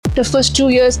The first 2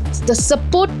 years, the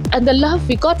support and the love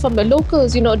we got from the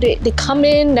locals, they come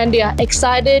in and they are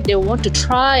excited, they want to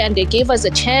try, and they gave us a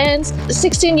chance.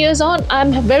 16 years on,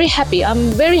 I'm very happy.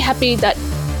 I'm very happy that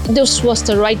this was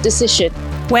the right decision.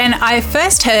 When I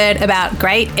first heard about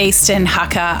Great Eastern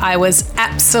Hakka, I was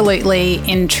absolutely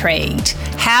intrigued.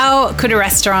 How could a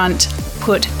restaurant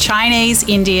put Chinese,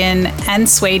 Indian and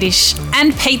Swedish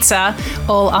and pizza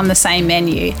all on the same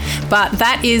menu? But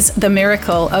that is the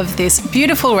miracle of this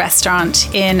beautiful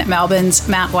restaurant in Melbourne's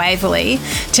Mount Waverley.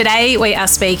 Today we are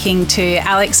speaking to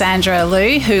Alexandra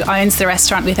Liu, who owns the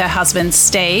restaurant with her husband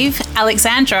Steve.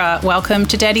 Alexandra, welcome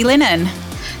to Dirty Linen.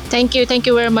 Thank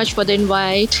you very much for the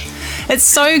invite. It's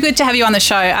so good to have you on the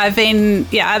show. I'm a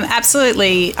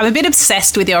bit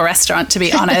obsessed with your restaurant, to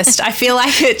be honest. I feel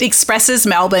like it expresses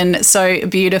Melbourne so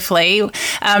beautifully.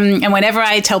 And whenever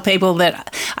I tell people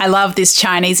that I love this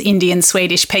Chinese, Indian,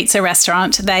 Swedish pizza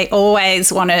restaurant, they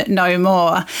always want to know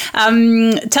more.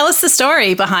 Tell us the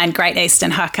story behind Great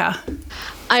Eastern Hakka.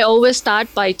 I always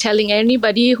start by telling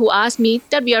anybody who asks me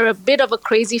that we are a bit of a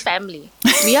crazy family.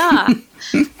 We are.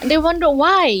 And they wonder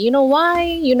why,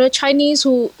 Chinese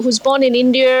who's born in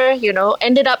India,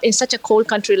 ended up in such a cold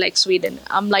country like Sweden.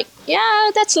 I'm like,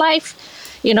 yeah, that's life,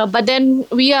 but then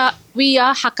we are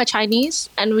Hakka Chinese,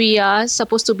 and we are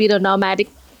supposed to be the nomadic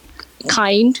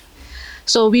kind.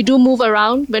 So we do move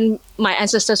around when my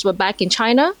ancestors were back in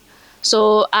China.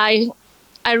 So I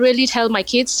really tell my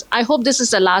kids, I hope this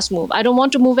is the last move. I don't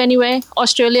want to move anywhere.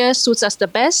 Australia suits us the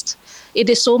best. It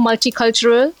is so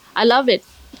multicultural. I love it.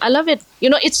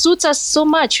 It suits us so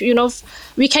much.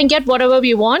 We can get whatever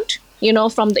we want,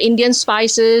 from the Indian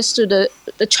spices to the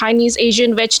Chinese,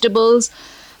 Asian vegetables,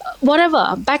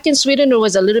 whatever. Back in Sweden, it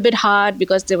was a little bit hard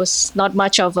because there was not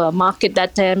much of a market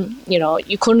that time.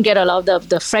 You couldn't get a lot of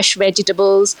the fresh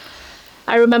vegetables.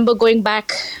 I remember going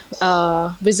back,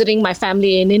 visiting my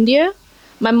family in India.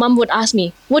 My mom would ask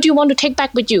me, what do you want to take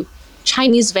back with you?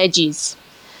 Chinese veggies.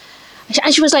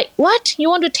 And she was like, what? You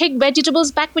want to take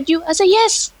vegetables back with you? I said,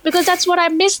 yes, because that's what I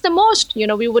miss the most.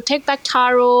 We would take back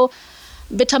taro,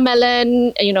 bitter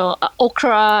melon,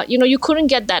 okra. You couldn't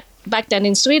get that back then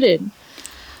in Sweden.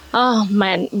 Oh,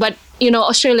 man. But,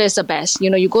 Australia is the best.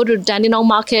 You go to Dandenong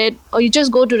Market, or you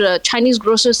just go to the Chinese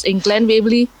grocers in Glen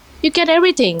Waverley. You get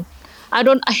everything. I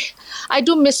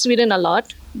do miss Sweden a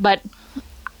lot, but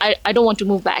I don't want to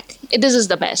move back. This is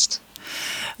the best.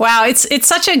 Wow, it's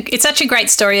such a great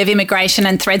story of immigration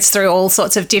and threads through all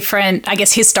sorts of different, I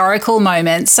guess, historical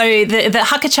moments. So the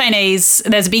Hakka Chinese,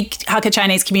 there's a big Hakka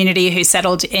Chinese community who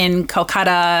settled in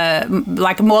Kolkata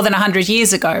like more than 100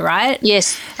 years ago, right?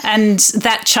 Yes. And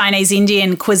that Chinese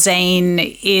Indian cuisine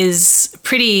is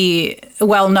pretty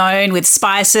well known with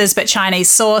spices, but Chinese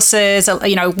sauces,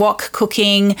 wok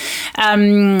cooking.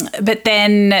 But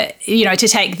then, to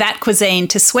take that cuisine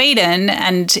to Sweden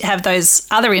and have those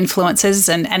other influences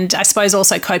and I suppose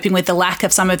also coping with the lack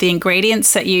of some of the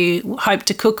ingredients that you hope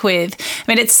to cook with.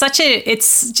 I mean,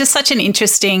 it's just such an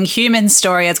interesting human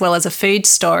story as well as a food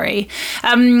story.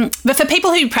 But for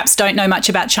people who perhaps don't know much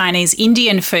about Chinese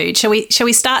Indian food, shall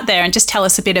we start there and just tell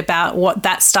us a bit about what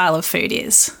that style of food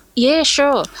is? Yeah,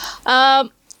 sure.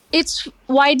 It's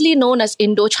widely known as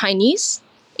Indo-Chinese.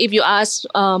 If you ask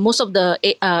most of the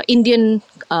Indian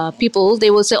people,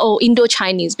 they will say, oh,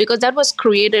 Indo-Chinese, because that was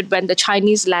created when the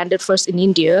Chinese landed first in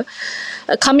India.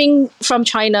 Coming from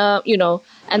China,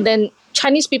 and then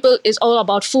Chinese people is all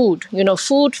about food,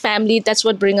 food, family, that's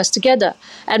what brings us together.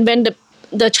 And when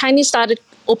the Chinese started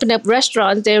opening up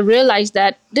restaurants, they realized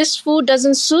that this food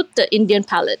doesn't suit the Indian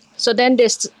palate. So then they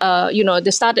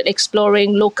started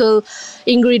exploring local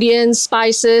ingredients,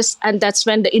 spices, and that's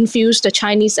when they infused the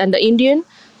Chinese and the Indian.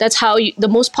 That's how the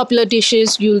most popular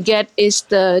dishes you'll get is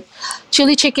the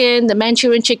chili chicken, the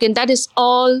Manchurian chicken. That is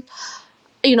all,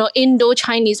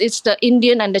 Indo-Chinese. It's the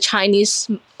Indian and the Chinese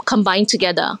combined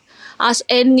together. Ask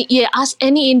any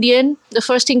Indian, the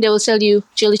first thing they will tell you,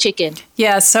 chili chicken.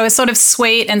 Yeah, so it's sort of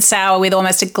sweet and sour with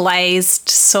almost a glazed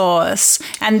sauce.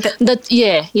 And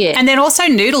yeah. And then also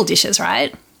noodle dishes,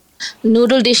 right?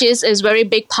 Noodle dishes is very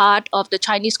big part of the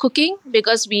Chinese cooking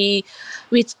because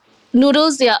with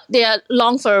noodles, they are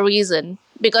long for a reason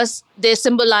because they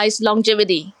symbolize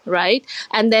longevity, right?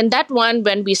 And then that one,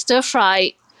 when we stir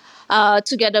fry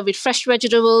together with fresh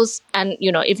vegetables, and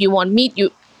if you want meat,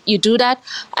 you do that,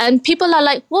 and people are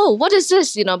like, whoa, what is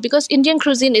this? Because Indian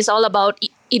cuisine is all about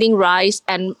eating rice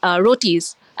and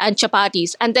rotis and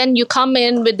chapatis, and then you come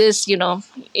in with this,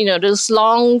 those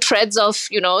long threads of,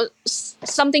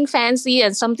 something fancy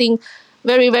and something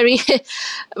very, very,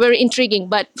 very intriguing.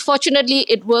 But fortunately,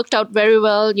 it worked out very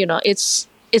well. It's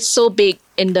it's so big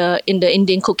in the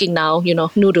Indian cooking now,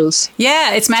 noodles.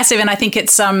 Yeah, it's massive, and I think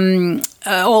it's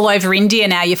all over India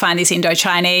now. You find this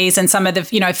Indo-Chinese, and some of the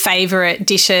favorite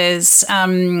dishes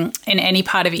in any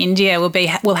part of India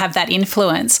will have that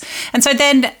influence. And so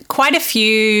then quite a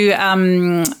few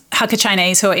Hakka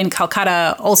Chinese who are in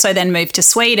Calcutta also then moved to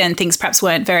Sweden. Things perhaps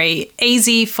weren't very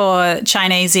easy for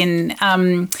Chinese in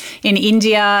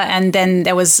India, and then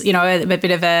there was a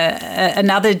bit of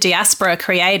another diaspora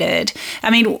created. I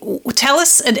mean, tell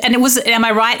us, and am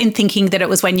I right in thinking that it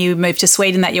was when you moved to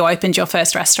Sweden that you opened your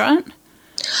first restaurant?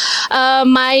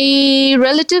 My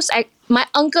relatives, my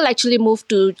uncle actually moved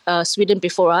to Sweden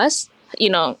before us.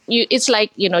 It's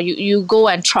like, you go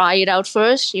and try it out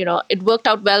first. It worked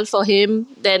out well for him.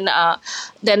 Then a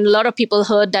lot of people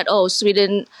heard that,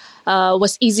 Sweden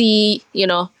was easy,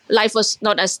 life was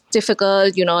not as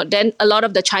difficult, Then a lot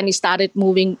of the Chinese started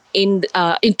moving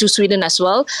into Sweden as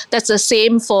well. That's the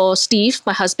same for Steve,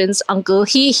 my husband's uncle.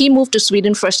 He moved to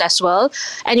Sweden first as well.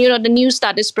 And, the news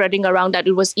started spreading around that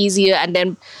it was easier. And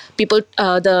then people,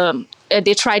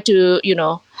 they tried to,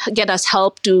 get us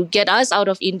help to get us out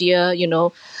of India,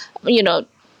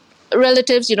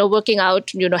 relatives, working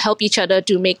out, help each other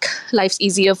to make lives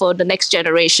easier for the next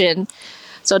generation.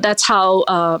 So that's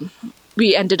how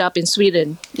we ended up in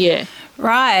Sweden. Yeah.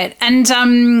 Right. And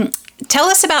tell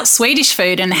us about Swedish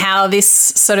food and how this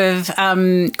sort of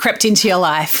crept into your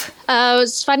life.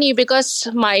 It's funny because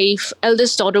my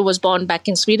eldest daughter was born back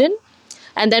in Sweden.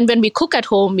 And then when we cook at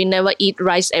home, we never eat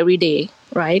rice every day,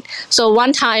 right? So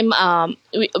one time,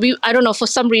 we I don't know, for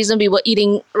some reason, we were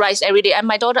eating rice every day. And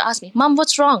my daughter asked me, Mom,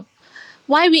 what's wrong?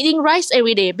 Why are we eating rice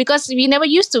every day? Because we never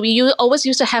used to. We always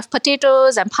used to have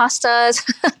potatoes and pastas.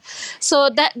 So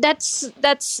that's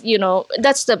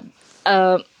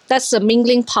the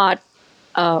mingling part.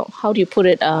 How do you put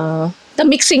it? The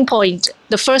mixing point.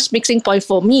 The first mixing point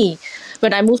for me.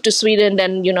 When I moved to Sweden,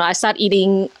 then, I started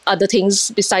eating other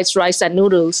things besides rice and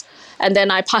noodles. And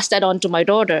then I passed that on to my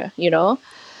daughter,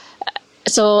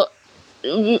 So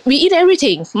we eat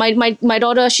everything. My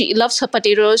daughter, she loves her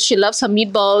potatoes. She loves her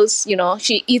meatballs.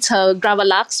 She eats her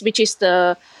gravlax, which is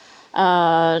the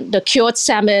cured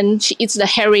salmon. She eats the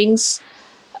herrings.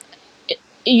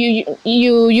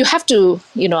 You have to,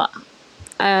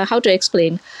 how to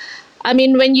explain? I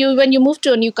mean, when you move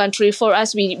to a new country, for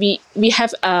us, we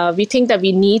think that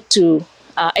we need to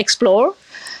explore.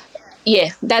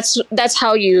 Yeah, that's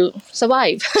how you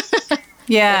survive.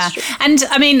 Yeah. And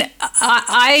I mean,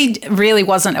 I really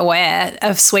wasn't aware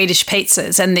of Swedish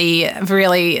pizzas and the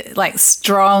really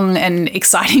strong and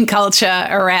exciting culture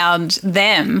around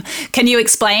them. Can you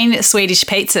explain Swedish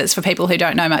pizzas for people who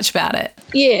don't know much about it?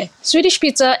 Yeah. Swedish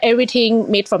pizza,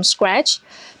 everything made from scratch.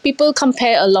 People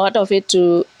compare a lot of it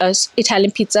to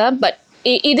Italian pizza, but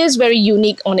it is very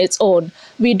unique on its own.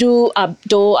 We do our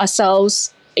dough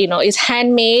ourselves. It's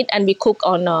handmade, and we cook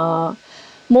on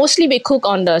mostly we cook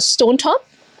on the stovetop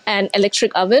and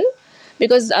electric oven,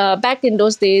 because back in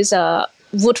those days,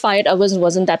 wood-fired ovens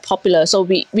wasn't that popular. So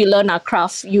we learn our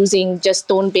craft using just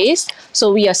stone base.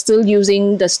 So we are still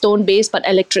using the stone base but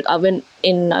electric oven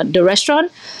in the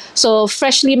restaurant. So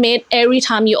freshly made every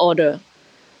time you order.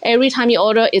 Every time you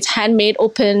order, it's handmade,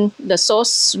 open. The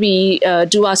sauce we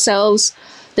do ourselves.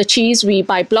 The cheese we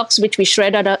buy blocks, which we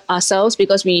shred ourselves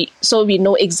because we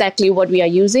know exactly what we are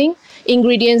using.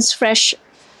 Ingredients fresh,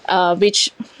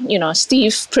 which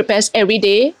Steve prepares every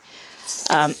day.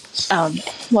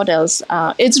 What else?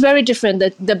 It's very different.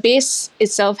 The base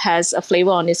itself has a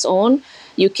flavor on its own.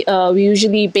 We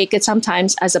usually bake it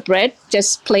sometimes as a bread,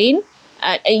 just plain.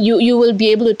 And you will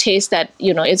be able to taste that.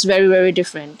 It's very, very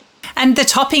different. And the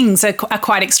toppings are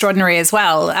quite extraordinary as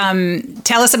well.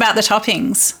 Tell us about the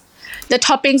toppings. The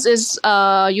toppings is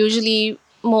usually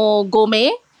more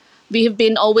gourmet. We have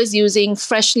been always using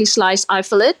freshly sliced eye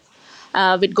fillet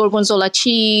with gorgonzola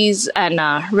cheese and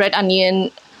red onion.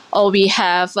 Or we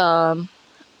have lamb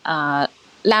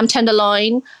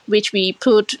tenderloin, which we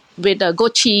put with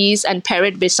goat cheese and pair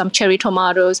it with some cherry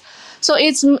tomatoes. So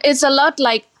it's a lot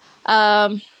like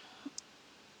gourmet.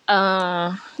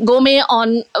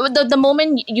 On the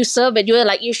moment you serve it,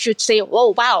 you should say,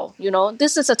 "Oh wow,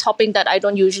 this is a topping that I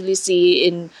don't usually see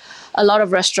in a lot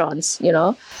of restaurants."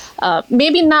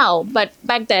 Maybe now, but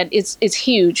back then it's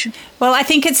huge. Well, I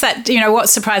think it's that, what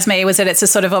surprised me was that it's a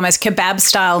sort of almost kebab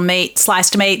style meat,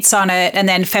 sliced meats on it, and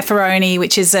then pepperoni,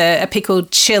 which is a pickled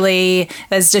chili.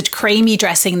 There's a creamy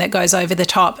dressing that goes over the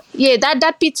top. Yeah,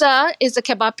 that pizza is a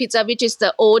kebab pizza, which is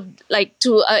the ode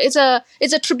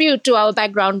it's a tribute to our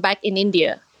background back in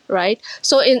India, right?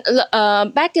 So in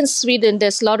back in Sweden,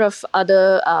 there's a lot of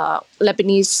other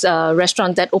Lebanese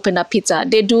restaurants that open up pizza.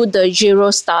 They do the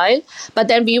gyro style, but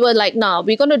then we were like, no,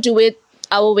 we're gonna do it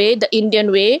our way, the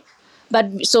Indian way.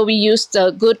 But so we used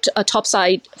the good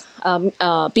topside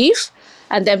beef,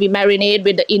 and then we marinate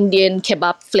with the Indian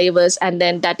kebab flavors, and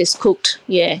then that is cooked,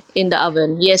 in the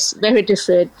oven. Yes, very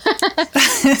different.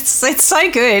 It's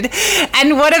so good.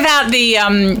 And what about the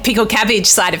pickled cabbage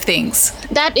side of things?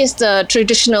 That is the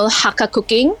traditional Hakka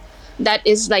cooking. That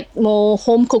is like more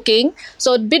home cooking.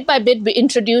 So bit by bit, we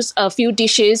introduce a few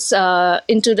dishes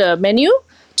into the menu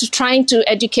to trying to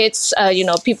educate,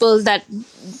 people that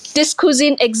this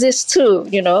cuisine exists too.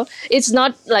 It's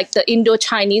not like the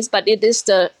Indo-Chinese, but it is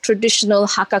the traditional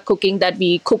Hakka cooking that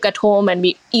we cook at home and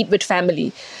we eat with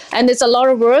family. And it's a lot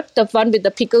of work, the one with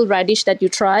the pickled radish that you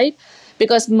tried,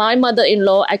 because my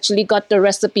mother-in-law actually got the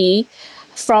recipe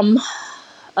from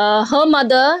her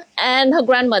mother and her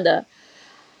grandmother.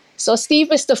 So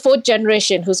Steve is the 4th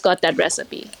generation who's got that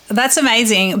recipe. That's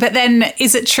amazing. But then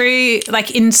is it true,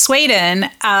 like in Sweden,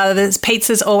 the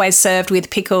pizza's always served with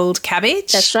pickled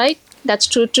cabbage? That's right. That's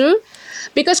true too.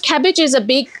 Because cabbage is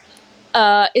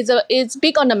it's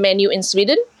big on the menu in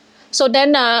Sweden. So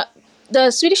then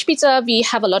the Swedish pizza, we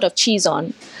have a lot of cheese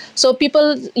on. So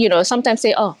people, sometimes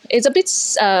say, oh, it's a bit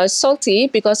salty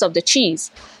because of the cheese.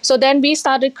 So then we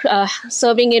started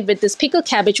serving it with this pickled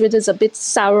cabbage, which is a bit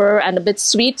sour and a bit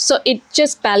sweet. So it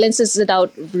just balances it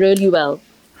out really well.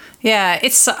 Yeah,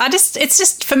 it's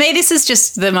just for me, this is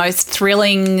just the most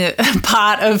thrilling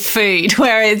part of food,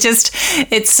 where there's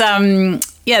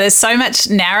so much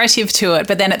narrative to it,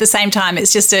 but then at the same time,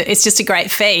 it's just a great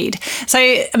feed. So,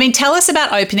 I mean, tell us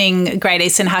about opening Great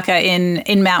Eastern Hakka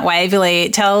in Mount Waverley.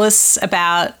 Tell us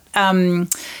about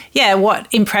what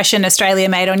impression Australia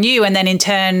made on you, and then in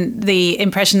turn the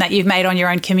impression that you've made on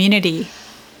your own community.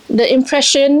 The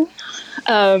impression,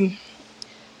 I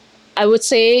would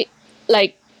say,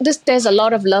 like there's a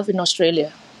lot of love in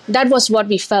Australia. That was what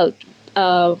we felt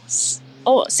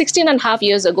 16 and a half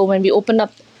years ago when we opened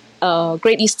up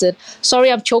Great Eastern.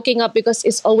 Sorry, I'm choking up because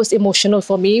it's always emotional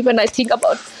for me when I think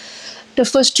about the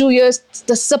first 2 years,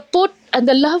 the support and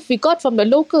the love we got from the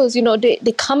locals.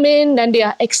 They come in and they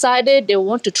are excited, they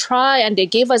want to try, and they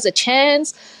gave us a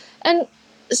chance. And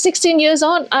 16 years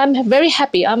on, I'm very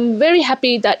happy. I'm very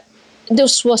happy that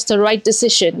this was the right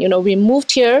decision. We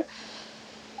moved here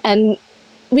and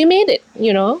we made it,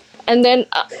 And then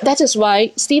that is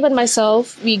why Steve and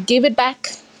myself, we gave it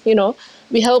back.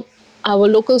 We help our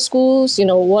local schools,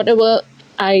 whatever.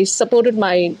 I supported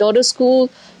my daughter's school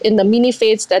in the mini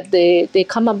fates that they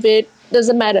come up with.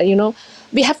 Doesn't matter,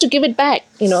 we have to give it back,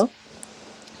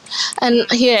 And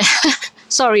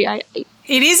sorry,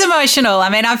 It is emotional. I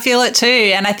mean, I feel it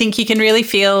too, and I think you can really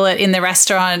feel it in the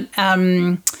restaurant.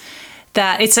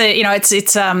 That it's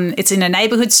it's in a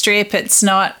neighbourhood strip. It's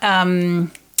not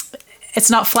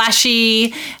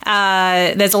flashy.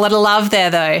 There's a lot of love there,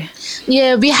 though.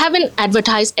 Yeah, we haven't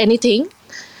advertised anything,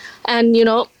 and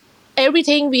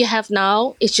everything we have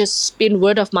now is just been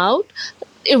word of mouth.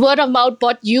 Word of mouth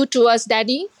brought you to us,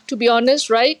 Daddy, to be honest,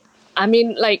 right? I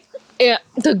mean,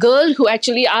 the girl who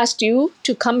actually asked you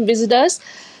to come visit us,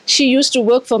 she used to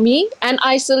work for me, and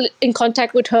I still in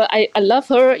contact with her. I love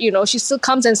her, she still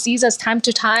comes and sees us time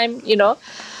to time,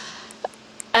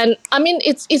 And I mean,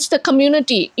 it's the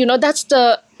community,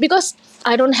 because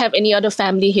I don't have any other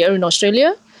family here in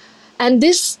Australia, and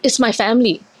this is my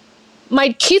family.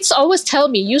 My kids always tell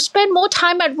me, you spend more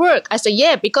time at work. I say,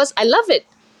 yeah, because I love it.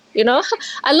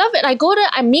 I love it. I go there,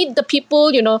 I meet the people,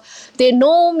 they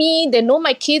know me, they know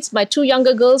my kids. My 2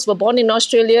 younger girls were born in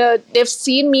Australia. They've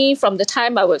seen me from the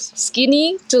time I was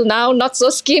skinny till now, not so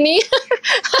skinny.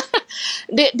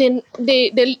 They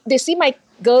see my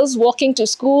girls walking to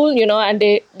school, and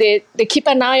they keep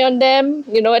an eye on them,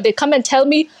 they come and tell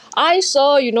me, I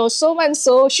saw,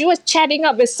 so-and-so, she was chatting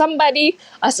up with somebody.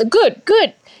 I said, good.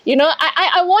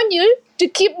 I want you to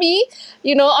keep me,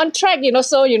 on track,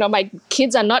 so, my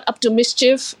kids are not up to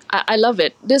mischief. I love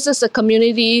it. This is a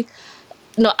community,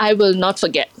 I will not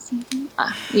forget.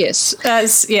 Yes.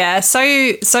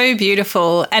 So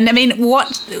beautiful. And I mean,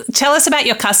 tell us about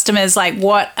your customers, like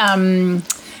what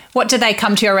do they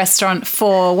come to your restaurant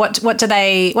for? What do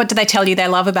they tell you they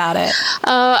love about it?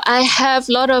 I have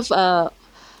a lot of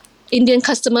Indian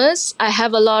customers. I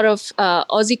have a lot of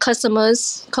Aussie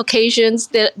customers, Caucasians.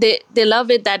 They love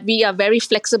it that we are very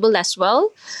flexible as well,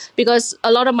 because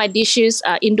a lot of my dishes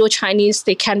are Indo-Chinese.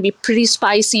 They can be pretty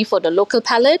spicy for the local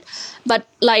palate, but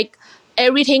like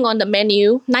everything on the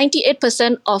menu,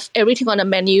 98% of everything on the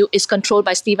menu is controlled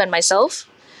by Steve and myself.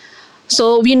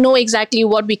 So we know exactly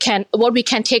what we can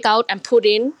take out and put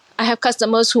in. I have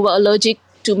customers who are allergic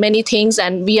to many things,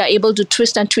 and we are able to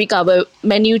twist and tweak our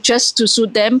menu just to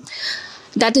suit them.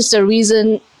 That is the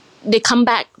reason they come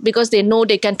back, because they know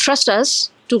they can trust us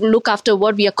to look after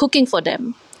what we are cooking for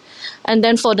them. And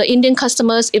then for the Indian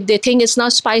customers, if they think it's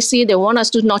not spicy, they want us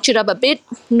to notch it up a bit,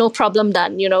 no problem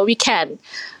done. We can.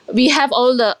 We have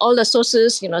all the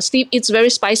sauces. Steve eats very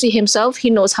spicy himself.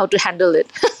 He knows how to handle it.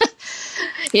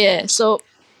 Yeah. So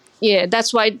yeah,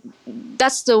 that's why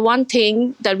that's the one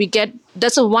thing that we get.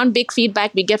 That's the one big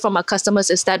feedback we get from our customers,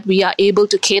 is that we are able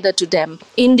to cater to them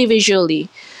individually.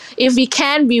 If we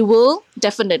can, we will,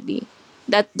 definitely.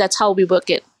 That's how we work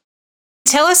it.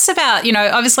 Tell us about,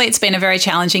 obviously it's been a very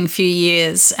challenging few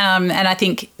years, and I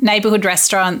think neighbourhood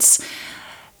restaurants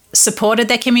supported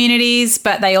their communities,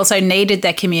 but they also needed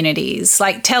their communities.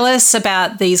 Like, tell us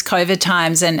about these COVID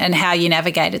times and how you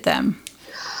navigated them.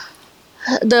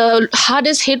 The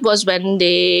hardest hit was when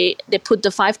they put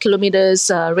the 5 kilometers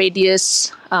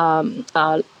radius, and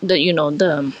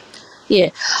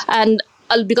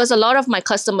because a lot of my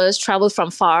customers travel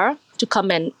from far to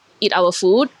come and eat our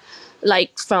food.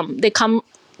 Like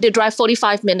they drive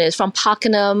 45 minutes from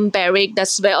Pakenham, Berwick.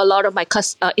 That's where a lot of my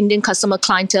Indian customer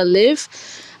clientele live.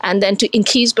 And then in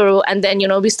Keysborough. And then,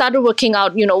 we started working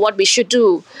out, what we should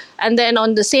do. And then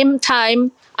on the same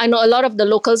time, I know a lot of the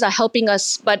locals are helping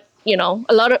us, but,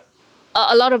 a lot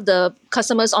of the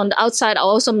customers on the outside are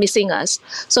also missing us.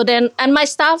 So then, and my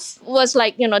staff was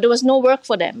like, there was no work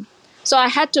for them. So I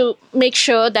had to make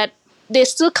sure that they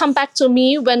still come back to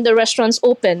me when the restaurants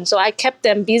open. So I kept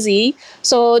them busy.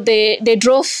 So they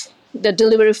drove the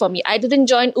delivery for me. I didn't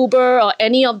join Uber or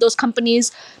any of those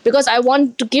companies because I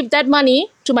want to give that money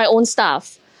to my own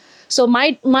staff. So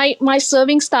my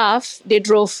serving staff, they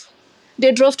drove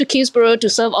to Keysborough to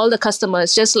serve all the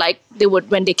customers, just like they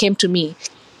would when they came to me.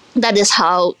 That is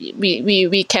how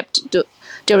we kept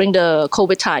during the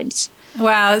COVID times.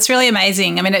 Wow, it's really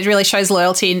amazing. I mean, it really shows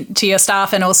loyalty to your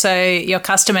staff and also your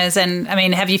customers. And I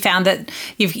mean, have you found that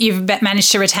you've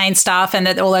managed to retain staff and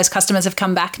that all those customers have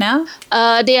come back now?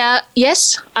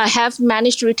 Yes, I have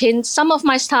managed to retain some of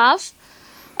my staff,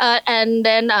 and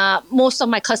then most of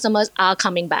my customers are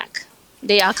coming back.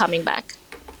 They are coming back.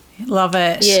 Love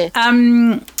it.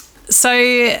 Yeah. So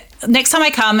next time I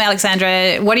come,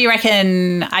 Alexandra, what do you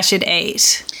reckon I should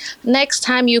eat? Next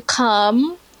time you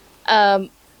come.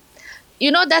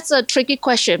 That's a tricky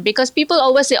question because people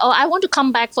always say, I want to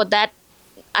come back for that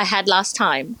I had last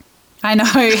time. I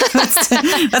know.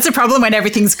 That's a problem when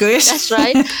everything's good. That's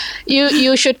right.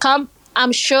 You should come.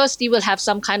 I'm sure Steve will have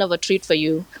some kind of a treat for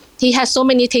you. He has so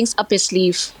many things up his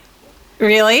sleeve.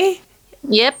 Really?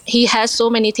 Yep. He has so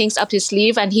many things up his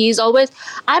sleeve, and he's always,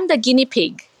 I'm the guinea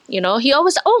pig. He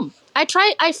always,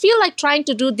 I feel like trying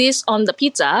to do this on the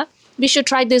pizza. We should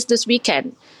try this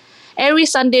weekend. Every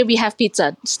Sunday we have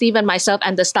pizza, Steve and myself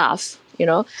and the staff,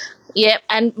 Yeah,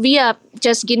 and we are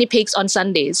just guinea pigs on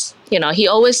Sundays. He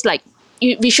always like,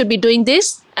 we should be doing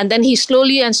this. And then he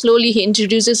slowly he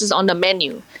introduces us on the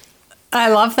menu. I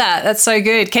love that. That's so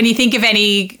good. Can you think of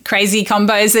any crazy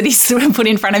combos that he's put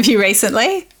in front of you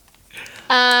recently?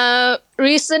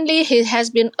 Recently, he has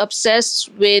been obsessed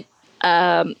with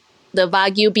the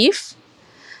Wagyu beef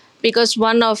because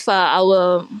one of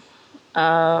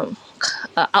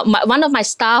one of my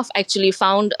staff actually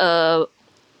found,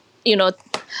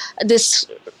 this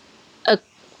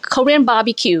Korean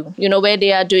barbecue, where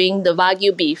they are doing the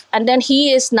Wagyu beef. And then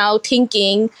he is now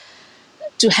thinking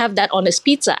to have that on his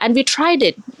pizza. And we tried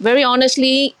it. Very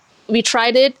honestly, we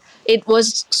tried it. It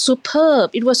was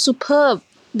superb.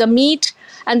 The meat.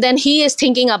 And then he is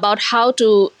thinking about how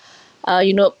to,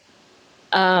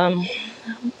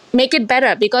 make it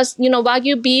better because,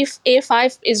 Wagyu beef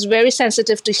A5 is very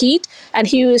sensitive to heat. And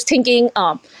he was thinking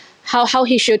how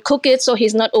he should cook it so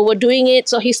he's not overdoing it.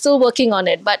 So he's still working on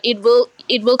it. But it will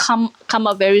come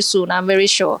up very soon, I'm very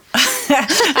sure.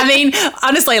 I mean,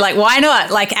 honestly, like, why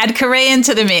not? Like, add Korean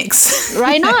to the mix.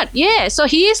 Why not? Yeah. So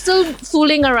he is still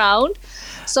fooling around.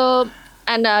 So,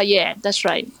 and yeah, that's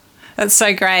right. That's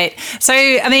so great. So,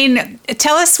 I mean,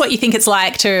 tell us what you think it's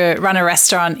like to run a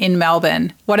restaurant in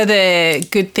Melbourne. What are the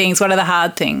good things? What are the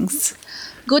hard things?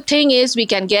 Good thing is we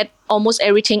can get almost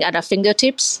everything at our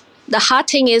fingertips. The hard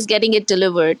thing is getting it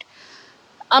delivered.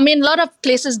 I mean, a lot of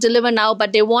places deliver now,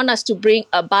 but they want us to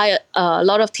buy a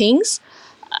lot of things.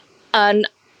 And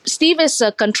Steve is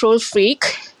a control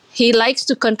freak. He likes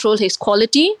to control his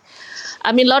quality.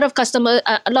 I mean, a lot of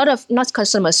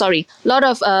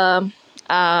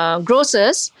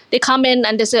grocers, they come in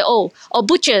and they say, or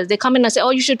butchers, they come in and say,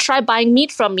 you should try buying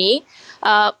meat from me.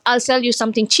 I'll sell you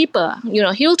something cheaper.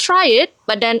 He'll try it.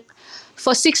 But then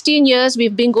for 16 years,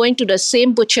 we've been going to the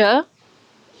same butcher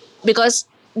because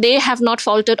they have not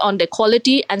faltered on their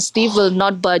quality, and Steve will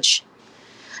not budge.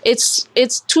 It's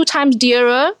 2 times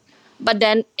dearer, but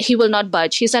then he will not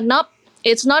budge. He said, nope,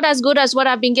 it's not as good as what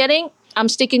I've been getting. I'm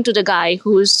sticking to the guy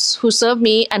who served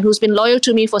me and who's been loyal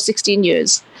to me for 16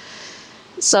 years.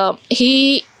 So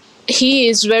he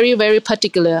is very, very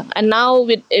particular. And now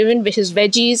even with his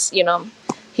veggies,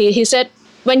 he said,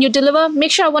 when you deliver,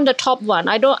 make sure I want the top one.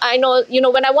 I know,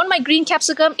 when I want my green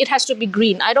capsicum, it has to be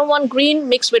green. I don't want green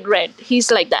mixed with red. He's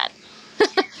like that.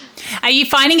 Are you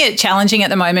finding it challenging at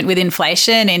the moment with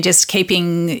inflation and just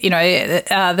keeping,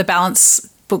 the balance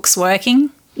books working?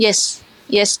 Yes.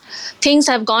 Things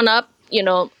have gone up,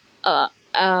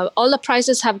 all the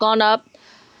prices have gone up.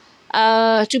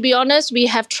 To be honest, we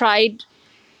have tried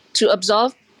to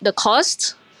absorb the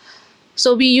cost.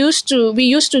 So we used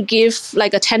to give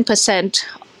like a 10%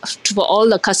 for all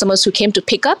the customers who came to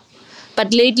pick up.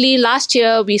 But lately, last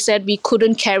year, we said we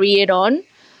couldn't carry it on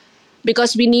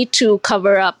because we need to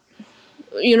cover up.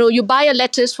 You buy a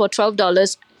lettuce for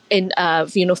 $12 in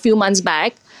few months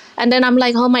back. And then I'm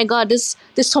like, oh my God, this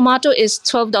tomato is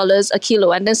 $12 a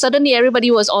kilo. And then suddenly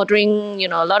everybody was ordering,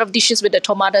 a lot of dishes with the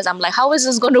tomatoes. I'm like, how is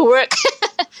this going to work?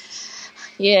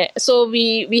 Yeah, so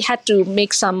we had to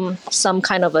make some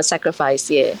kind of a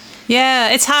sacrifice. Yeah,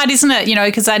 it's hard, isn't it?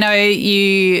 Because I know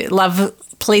you love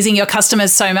pleasing your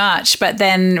customers so much, but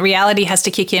then reality has to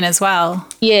kick in as well.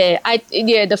 Yeah,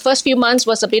 the first few months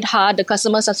was a bit hard. The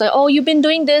customers are like, oh, you've been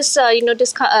doing this,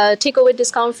 takeaway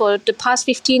discount for the past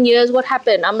 15 years. What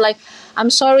happened? I'm like, I'm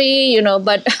sorry,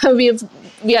 but we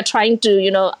are trying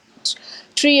to,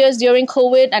 3 years during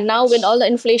COVID, and now with all the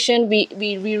inflation,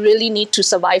 we really need to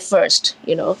survive first,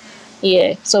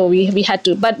 Yeah, so we had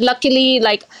to. But luckily,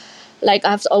 like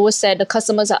I've always said, the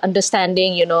customers are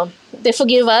understanding, they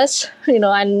forgive us,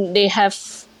 and they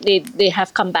have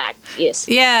come back. Yes.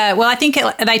 Yeah. Well, I think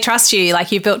they trust you.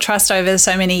 Like, you've built trust over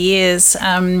so many years,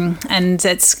 and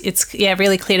it's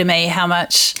really clear to me how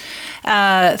much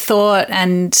thought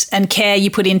and care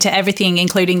you put into everything,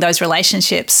 including those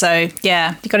relationships. So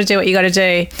yeah, you got to do what you got to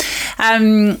do.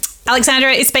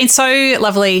 Alexandra, it's been so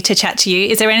lovely to chat to you.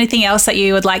 Is there anything else that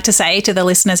you would like to say to the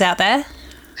listeners out there?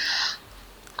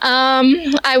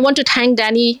 I want to thank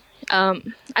Danny.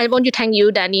 I want to thank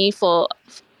you, Danny, for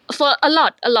a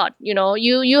lot.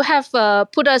 You have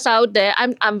put us out there.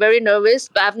 I'm very nervous,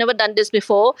 but I've never done this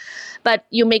before. But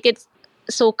you make it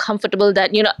so comfortable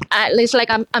that it's like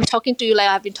I'm talking to you like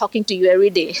I've been talking to you every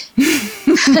day.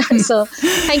 So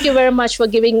thank you very much for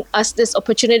giving us this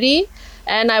opportunity.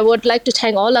 And I would like to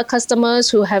thank all our customers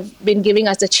who have been giving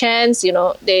us a chance.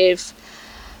 They've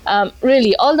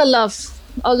really all the love.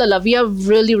 We are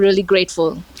really, really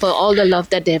grateful for all the love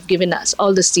that they have given us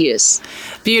all these years.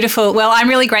 Beautiful. Well, I'm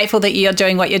really grateful that you're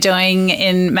doing what you're doing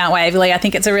in Mount Waverley. I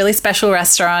think it's a really special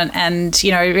restaurant, and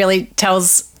really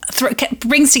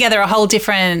brings together a whole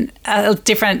different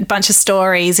bunch of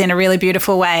stories in a really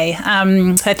beautiful way.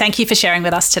 So thank you for sharing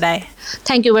with us today.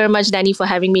 Thank you very much, Danny, for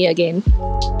having me again.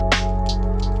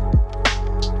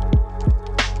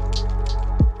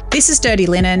 This is Dirty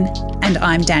Linen, and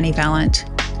I'm Danny Vallant.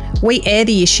 We air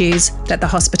the issues that the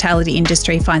hospitality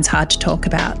industry finds hard to talk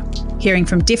about, hearing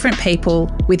from different people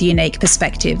with unique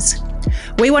perspectives.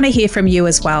 We want to hear from you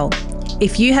as well.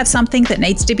 If you have something that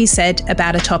needs to be said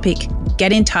about a topic,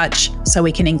 get in touch so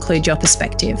we can include your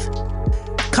perspective.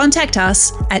 Contact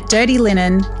us at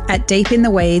dirtylinenat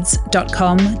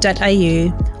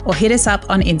deepintheweeds.com.au or hit us up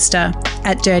on Insta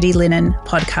at Dirty Linen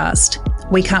Podcast.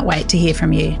 We can't wait to hear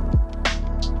from you.